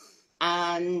surgery,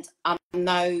 and I'm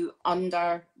now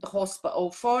under the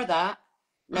hospital for that.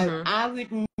 Now, Mm-hmm. I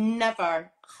would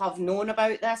never have known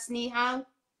about this, Nihal,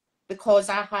 because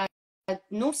I had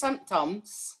no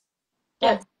symptoms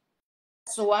Yeah.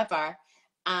 whatsoever.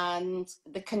 And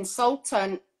the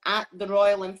consultant at the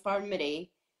Royal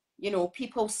Infirmary,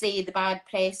 people say the bad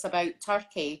press about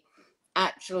Turkey,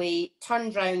 actually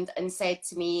turned round and said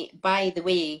to me, by the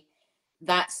way,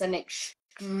 that's an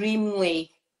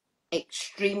extremely,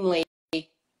 extremely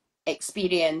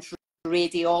experienced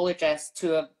radiologist to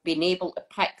have been able to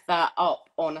pick that up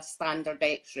on a standard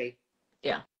X-ray.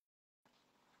 Yeah.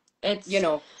 You It's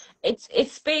know,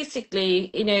 it's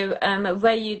basically,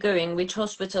 where you're going, which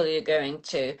hospital you're going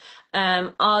to.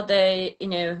 Are they,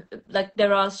 like,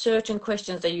 there are certain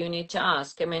questions that you need to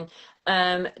ask. I mean,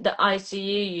 the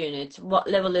ICU unit, what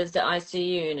level is the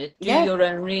ICU unit? Do yeah, your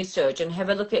own research and have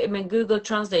a look at, I mean, Google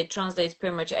Translate translates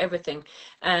pretty much everything.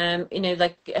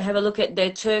 Like, have a look at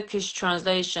their Turkish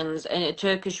translations and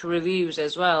Turkish reviews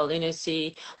as well,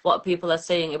 see what people are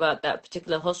saying about that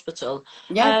particular hospital.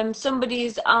 yeah.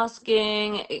 Somebody's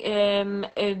asking,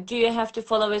 do you have to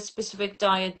follow a specific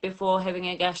diet before having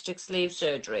a gastric sleeve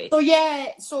surgery? So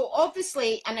yeah, so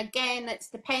obviously, and again, it's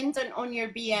dependent on your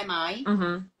BMI.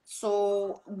 Mm-hmm.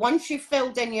 So once you've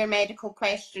filled in your medical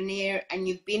questionnaire and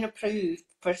you've been approved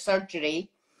for surgery,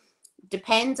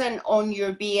 dependent on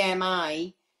your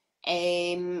BMI,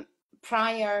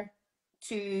 prior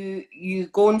to you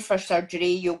going for surgery,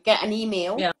 you'll get an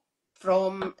email Yeah,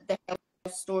 from the Health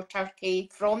Store Turkey,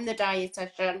 from the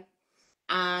dietitian,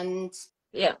 and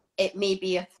yeah, it may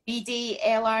be a 3-day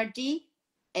LRD,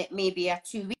 it may be a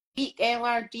 2-week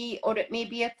LRD, or it may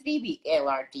be a 3-week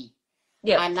LRD.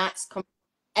 yeah. And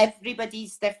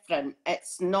everybody's different.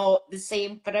 It's not the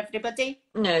same for everybody.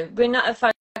 No, we're not a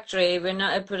factory, we're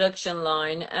not a production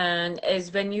line. And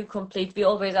as when you complete, we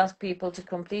always ask people to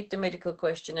complete the medical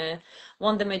questionnaire.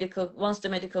 Once the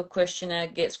medical questionnaire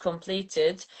gets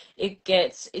completed,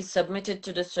 is submitted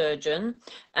to the surgeon,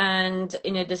 and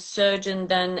the surgeon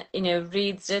then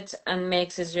reads it and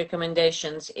makes his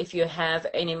recommendations. If you have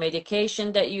any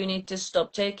medication that you need to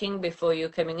stop taking before you're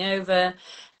coming over,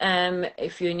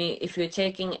 if you're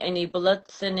taking any blood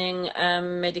thinning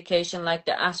medication like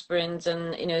the aspirins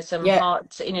and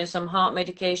Yeah, some heart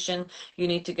medication, you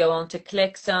need to go on to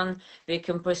Clexan. He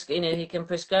can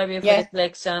prescribe you for the yeah,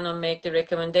 Clexan and make the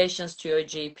recommendations to your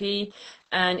GP.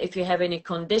 And if you have any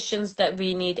conditions that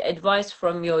we need advice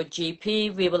from your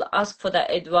GP, we will ask for that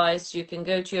advice. You can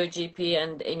go to your GP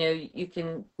and you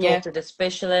can talk yeah, to the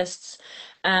specialists.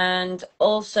 And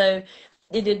also,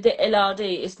 the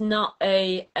LRD is not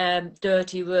a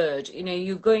dirty word.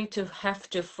 You're going to have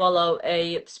to follow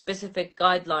a specific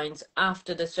guidelines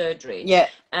after the surgery. yeah,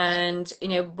 And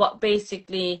what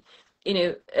basically,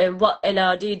 what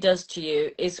LRD does to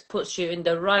you is puts you in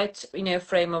the right,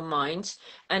 frame of mind.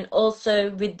 And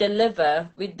also with the liver,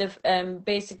 with the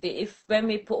basically, if when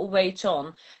we put weight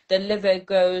on, the liver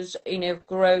grows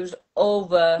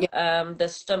over yeah, the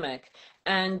stomach,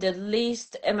 and the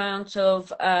least amount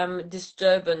of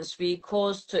disturbance we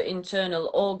cause to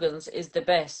internal organs is the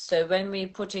best. So when we're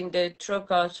putting the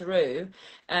trocar through,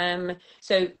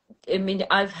 So, I mean,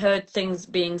 I've heard things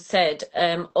being said,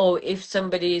 or if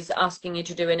somebody is asking you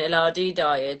to do an LRD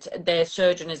diet, their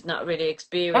surgeon is not really That's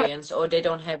experienced, or they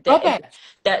don't have rubbish.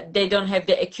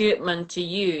 the equipment to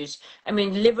use. I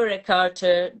mean, liver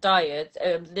carter diet,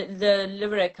 the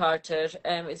liver carter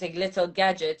is a little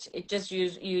gadget. It just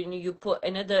you put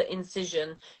another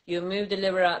incision, you move the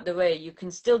liver out the way, you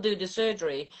can still do the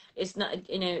surgery. It's not,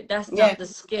 that's Yeah, not the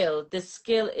skill. The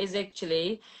skill is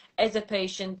actually, as a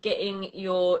patient, getting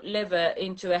your liver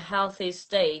into a healthy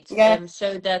state, yeah,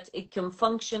 so that it can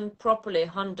function properly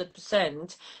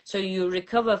 100%, so you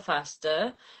recover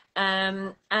faster,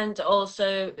 and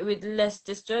also with less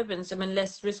disturbance, I mean,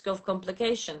 less risk of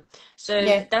complication. So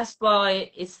yeah, that's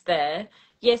why it's there.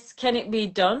 Yes, can it be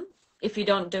done if you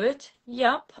don't do it?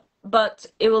 Yep. But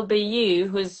it will be you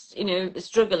who's,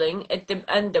 struggling at the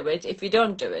end of it if you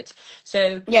don't do it.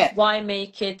 So yeah, why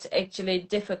make it actually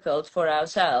difficult for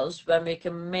ourselves when we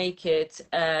can make it,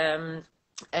 when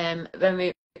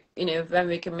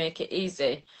we can make it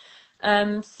easy?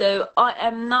 So I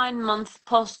am 9 months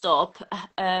post-op,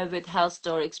 with Health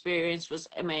Store experience was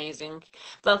amazing.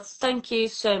 But thank you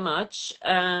so much.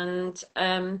 And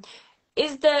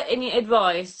is there any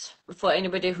advice for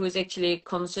anybody who's actually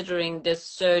considering this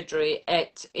surgery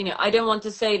at, I don't want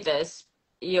to say this,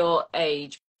 your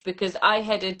age, because I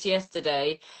had it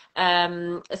yesterday.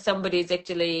 Somebody's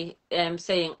actually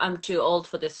saying I'm too old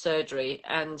for this surgery,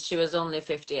 and she was only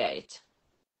 58.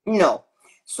 no.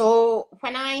 So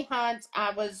when I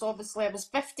was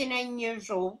 59 years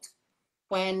old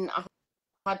when I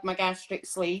had my gastric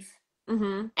sleeve.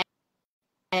 Mm-hmm.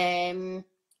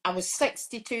 I was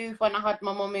 62 when I had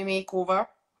my mummy makeover,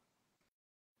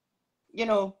 you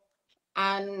know,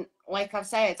 and like I've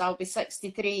said, I'll be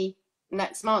 63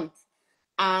 next month.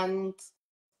 And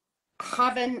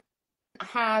having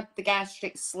had the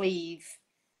gastric sleeve,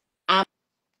 I'm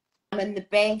in the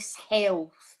best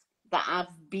health that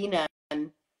I've been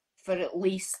in for at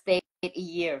least 30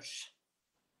 years.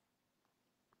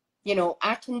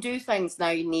 I can do things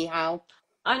now, Nihal,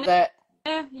 I that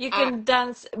know you I, can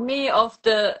dance me off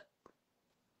the.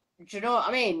 do you know what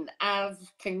I mean? I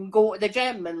can go to the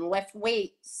gym and lift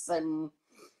weights, and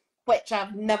which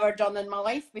I've never done in my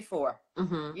life before.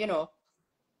 Mm-hmm.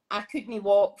 I couldn't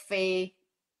walk from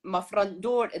my front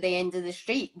door to the end of the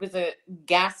street without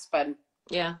gasping,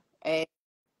 Yeah.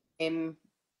 um,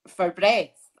 for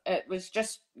breath. It was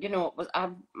just,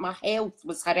 my health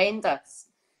was horrendous.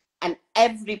 And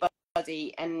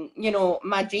everybody, and,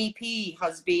 my GP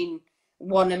has been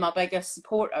one of my biggest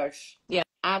supporters. Yeah.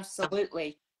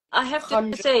 Absolutely. I have to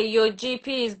 100. say, your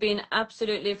GP has been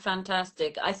absolutely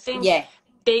fantastic. I think Yeah.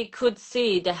 they could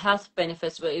see the health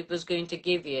benefits what it was going to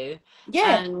give you,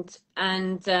 Yeah.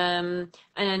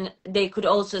 and they could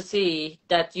also see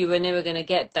that you were never going to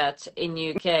get that in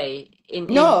UK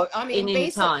No, I in mean,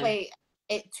 any time. basically,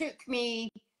 it took me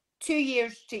 2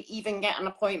 years to even get an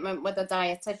appointment with a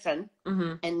dietitian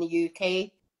Mm-hmm. in the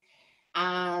UK.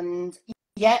 And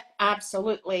yeah,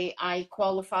 absolutely, I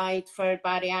qualified for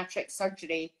bariatric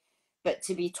surgery, but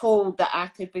to be told that I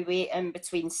could be waiting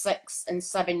between 6 and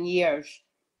 7 years,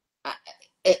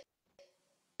 it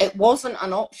it wasn't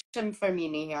an option for me,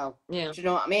 Nihal. Yeah. Do you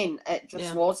know what I mean? It just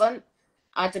Yeah. wasn't.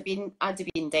 I'd have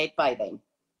been dead by then.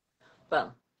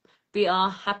 Well, we are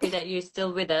happy that you're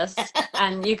still with us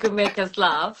and you can make us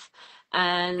laugh.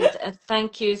 And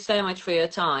thank you so much for your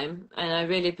time, and I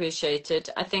really appreciate it.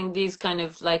 I think these kind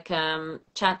of like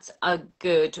chats are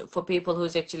good for people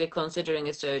who's actually considering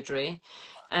a surgery,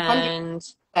 Hundred and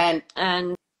percent.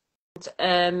 and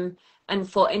um, and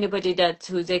for anybody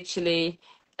who's actually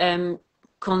um,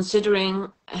 considering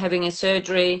having a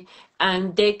surgery,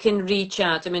 and they can reach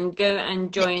out. I mean, go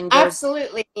and join the.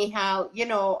 Absolutely,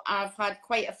 Nihal. I've had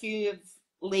quite a few of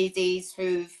ladies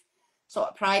who've sort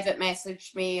of private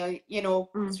messaged me,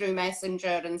 Mm, through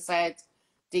Messenger and said,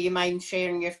 "Do you mind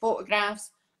sharing your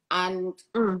photographs?" And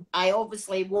mm. I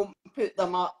obviously won't put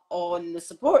them up on the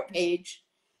support page.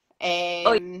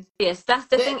 Oh, Um, yes, that's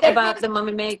the thing there about has the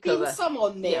mummy been makeover. some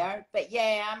on Yeah. there, but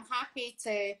yeah, I'm happy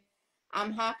to.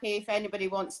 I'm happy if anybody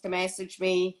wants to message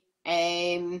me,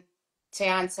 to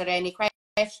answer any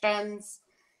questions,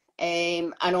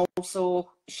 and also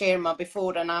share my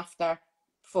before and after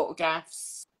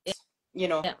photographs. You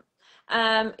know,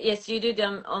 Yeah. Yes, you do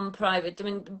them on private. I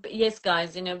mean, yes,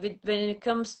 guys, when it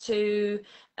comes to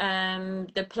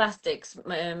the plastics,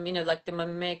 like the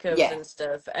makeovers yeah, and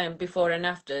stuff, and before and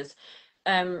afters,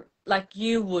 like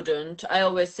you wouldn't. I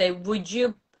always say, would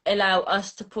you allow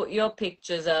us to put your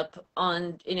pictures up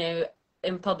on,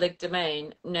 in public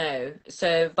domain, no.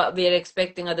 So, but we are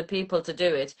expecting other people to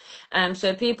do it.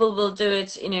 So people will do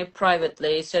it,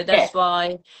 privately. So Yeah, that's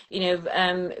why,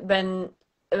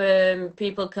 when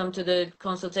people come to the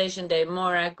consultation day,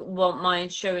 Morag won't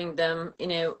mind showing them,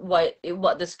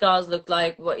 what the scars look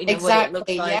like, what it looks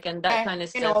exactly. Yeah, like, and that kind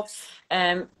of you stuff.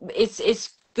 know, It's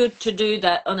good to do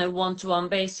that on a one-to-one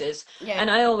basis. yeah, And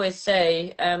I always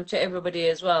say, to everybody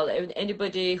as well,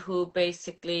 anybody who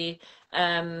basically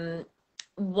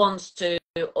wants to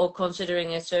or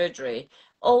considering a surgery,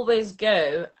 always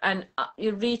go and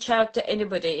you reach out to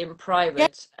anybody in yeah,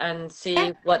 private and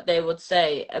see what they would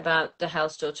say about the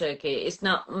house tour Turkey. It's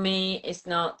not me, it's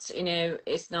not any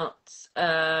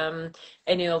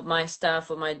of my staff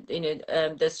or my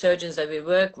the surgeons that we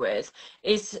work with.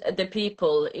 It's the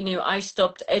people. I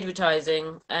stopped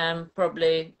advertising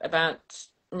probably about,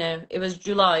 no, it was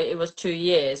July, it was 2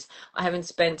 years. I haven't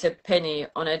spent a penny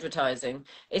on advertising.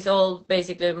 It's all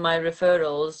basically my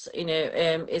referrals.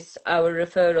 It's our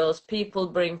referrals. People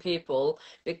bring people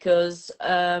because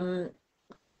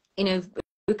you know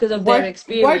because of their word,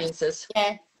 experiences.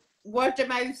 yeah, word of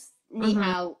mouth, Hmm.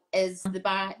 Nihal, is the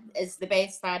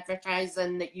best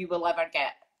advertising that you will ever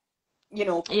get. You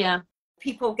know, Yeah.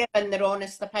 people giving their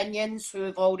honest opinions who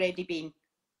have already been.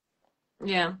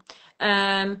 Yeah.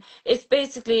 It's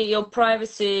basically your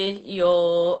privacy,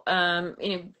 your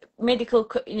medical,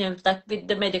 like with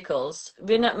the medicals,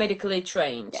 we're not medically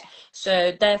trained. Yeah,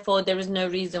 So therefore there is no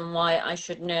reason why I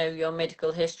should know your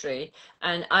medical history.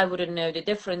 And I wouldn't know the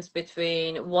difference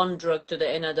between one drug to the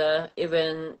another,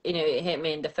 even, it hit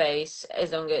me in the face,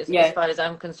 as yeah, far as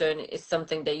I'm concerned, it's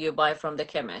something that you buy from the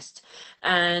chemist.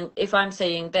 And if I'm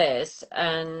saying this,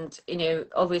 and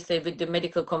obviously with the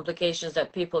medical complications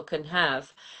that people can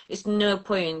have, it's no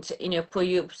point, for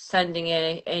you sending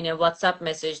a WhatsApp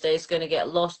message that is going to get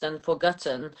lost and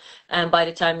forgotten, and by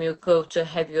the time you go to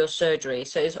have your surgery.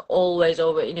 So it's always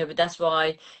over, but that's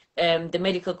why the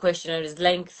medical questionnaire is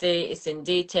lengthy, it's in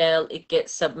detail, it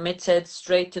gets submitted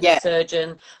straight to the yeah,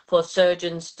 surgeon for the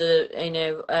surgeons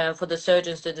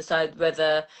to decide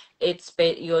whether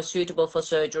you're suitable for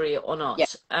surgery or yeah,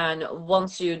 not. And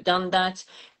once you've done that,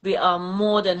 we are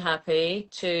more than happy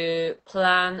to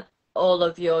plan all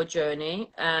of your journey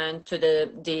and to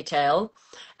the detail.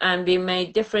 And we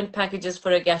made different packages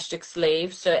for a gastric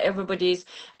sleeve. So everybody's,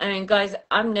 I mean, guys,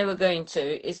 I'm never going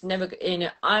to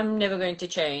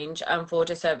change. I'm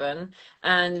 47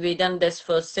 and we done this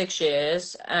for 6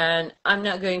 years, and I'm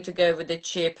not going to go with the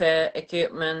cheaper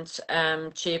equipment,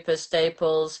 cheaper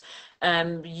staples,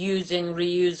 using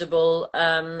reusable,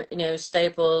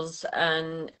 staples,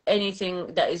 and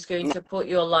anything that is going no, to put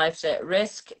your lives at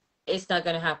risk. It's not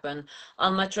going to happen.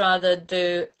 I'll much rather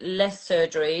do less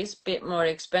surgeries, bit more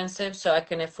expensive, so I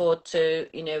can afford to,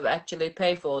 actually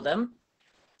pay for them.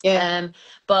 yeah, um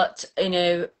but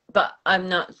I'm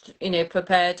not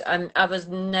prepared. I was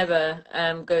never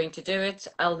going to do it.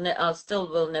 I'll still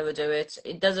will never do it.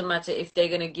 It doesn't matter if they're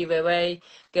going to give away,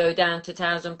 go down to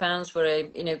 £1,000 for a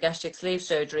gastric sleeve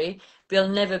surgery. We'll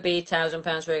never be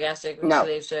 £1,000 for a gastric no,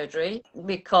 sleeve surgery,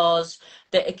 because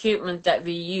the equipment that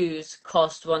we use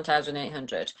cost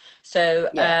 1,800. So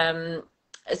yeah,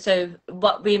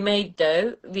 what we made,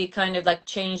 though, we kind of like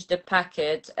changed the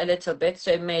packet a little bit,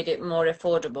 so it made it more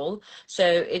affordable. So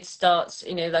it starts,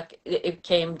 like it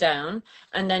came down,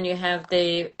 and then you have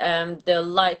the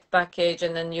light package,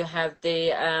 and then you have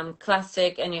the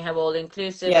classic, and you have all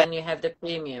inclusive, yeah, and you have the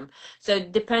premium. So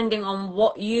depending on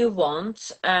what you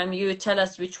want, you tell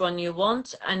us which one you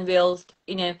want, and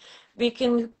we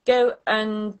can go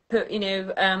and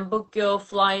book your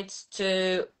flights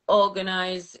to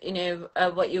organize,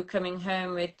 what you're coming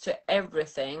home with, to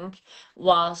everything,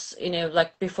 whilst,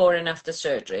 like before and after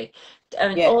surgery.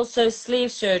 And yeah. also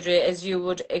sleeve surgery, as you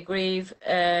would agree,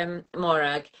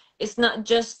 Morag, it's not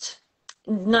just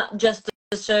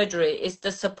the surgery, it's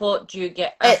the support you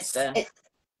get after. It's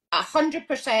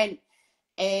 100%.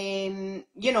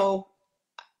 You know,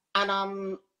 and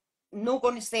I'm not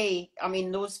going to say. I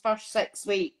mean, those first 6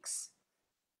 weeks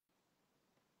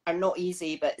are not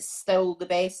easy, but it's still the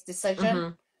best decision. Hmm.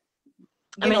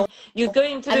 I You mean, know, you're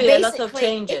going and through a lot of basically,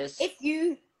 changes. if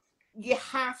you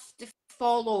have to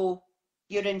follow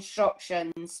your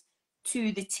instructions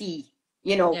to the T.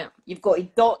 You know, Yeah. you've got to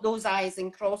dot those I's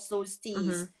and cross those T's.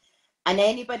 Hmm. And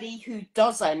anybody who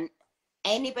doesn't,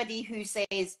 anybody who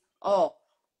says, "Oh,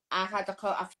 I had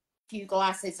a few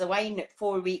glasses of wine at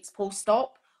 4 weeks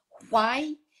post-op,"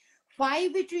 why? Why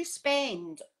would you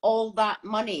spend all that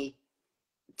money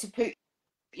to put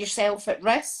yourself at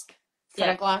risk for a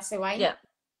Yeah. glass of wine? Yeah.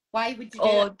 Why would you do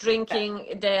Or it? drinking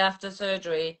a day after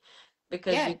surgery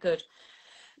because Yeah, you could.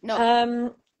 no,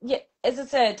 Um, yeah, as I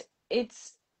said,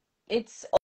 it's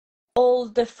all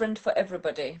different for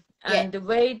everybody. Yeah, And the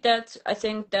way that I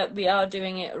think that we are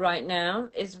doing it right now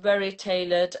is very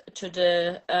tailored to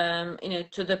the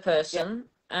to the yeah, person,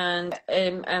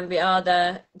 and we are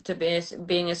there to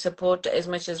being a support as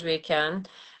much as we can.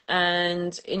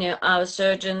 And our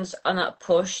surgeons are not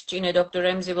pushed. Dr.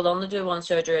 Ramsey will only do one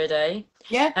surgery a day.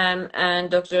 yeah, And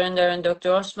Dr. Ender and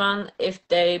Dr. Osman, if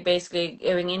they basically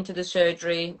going into the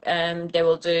surgery, they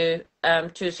will do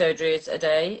two surgeries a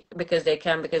day because they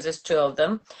can, because there's two of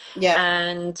them. yeah,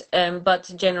 And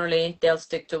but generally they'll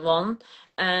stick to one.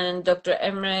 And Dr.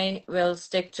 Emre will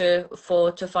stick to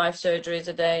 4 to 5 surgeries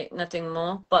a day, nothing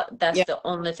more. But that's yeah, the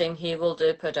only thing he will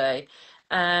do per day.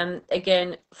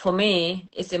 Again, for me,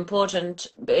 it's important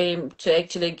to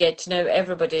actually get to know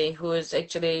everybody who has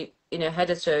actually, had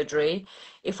a surgery.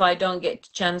 If I don't get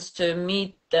a chance to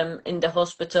meet them in the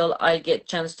hospital, I get a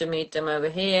chance to meet them over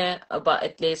here, but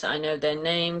at least I know their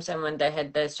names and when they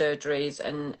had their surgeries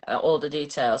and all the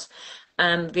details.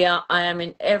 I am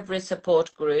in every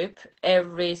support group,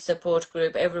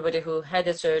 everybody who had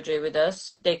a surgery with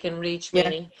us, they can reach yeah,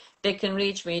 me. They can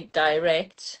reach me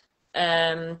direct,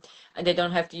 and they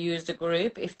don't have to use the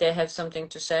group. If they have something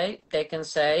to say, they can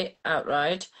say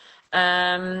outright.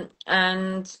 And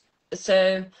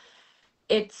so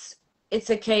it's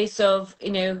a case of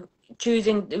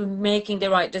making the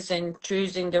right decision,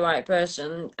 choosing the right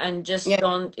person, and just yeah,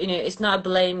 don't, it's not a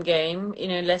blame game.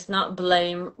 Let's not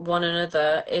blame one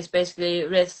another. It's basically,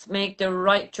 let's make the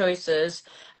right choices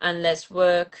and let's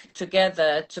work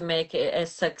together to make it a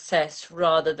success,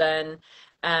 rather than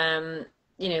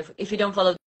if you don't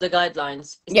follow the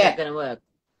guidelines, it's not yeah. going to work.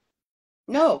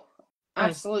 No, I mean,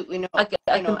 absolutely I not. can,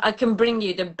 I can I can bring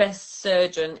you the best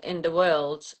surgeon in the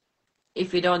world.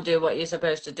 If you don't do what you're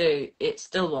supposed to do, it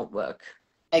still won't work.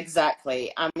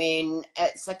 Exactly. I mean,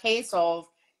 it's a case of,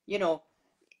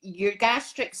 your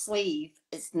gastric sleeve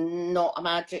is not a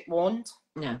magic wand.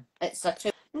 No. It's a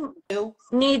tool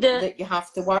Neither that you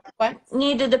have to work with.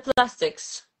 neither the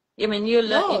plastics. I mean,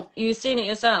 No, you've seen it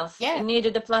yourself. yeah, Neither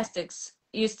the plastics.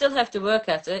 You still have to work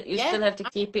at it. You yeah, still have to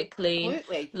keep it clean,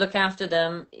 absolutely. look after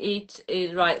them, eat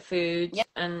right food, Yeah,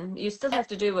 and you still yeah. have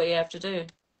to do what you have to do.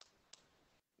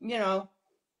 You know,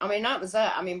 I mean, that was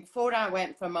it. I mean, before I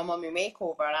went for my mummy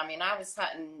makeover, I mean, I was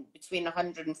hitting between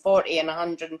 140 and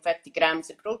 150 grams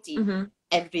of protein Hmm.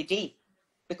 every day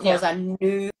because Yeah. I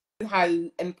knew how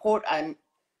important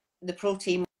the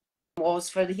protein was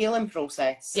for the healing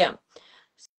process. Yeah.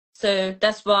 So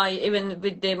that's why even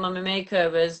with the mummy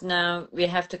makeovers now, we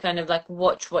have to kind of like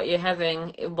watch what you're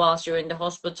having whilst you're in the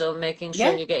hospital, making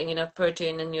sure Yeah, you're getting enough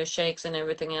protein in your shakes and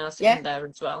everything else yeah. in there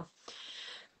as well.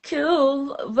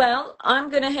 Cool. Well, I'm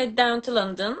gonna head down to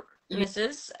London, You,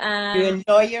 Mrs. you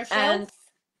enjoy yourself? And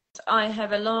I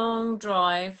have a long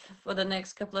drive for the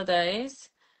next couple of days,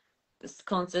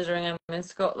 considering I'm in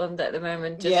Scotland at the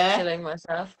moment, just Yeah. chilling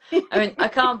myself. I mean, I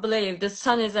can't believe the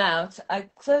sun is out. I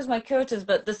closed my curtains,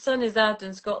 but the sun is out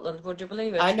in Scotland. Would you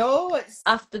believe I it? know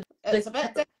After it's the a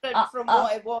bit different from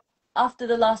what it was. after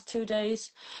the last 2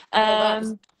 days. Well, that was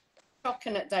Um,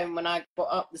 chucking it down when I got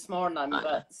up this morning, I know,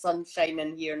 but sun's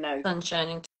shining here now. sun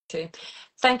shining too.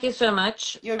 Thank you so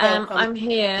much. You're welcome, I'm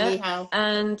here, Nihal.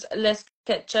 and let's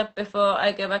catch up before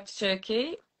I go back to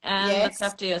Turkey. And look Yes.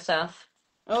 after yourself.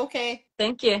 Okay.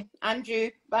 Thank you. Andrew.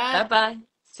 Bye Bye. bye.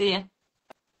 See you.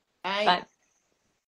 Bye. Bye.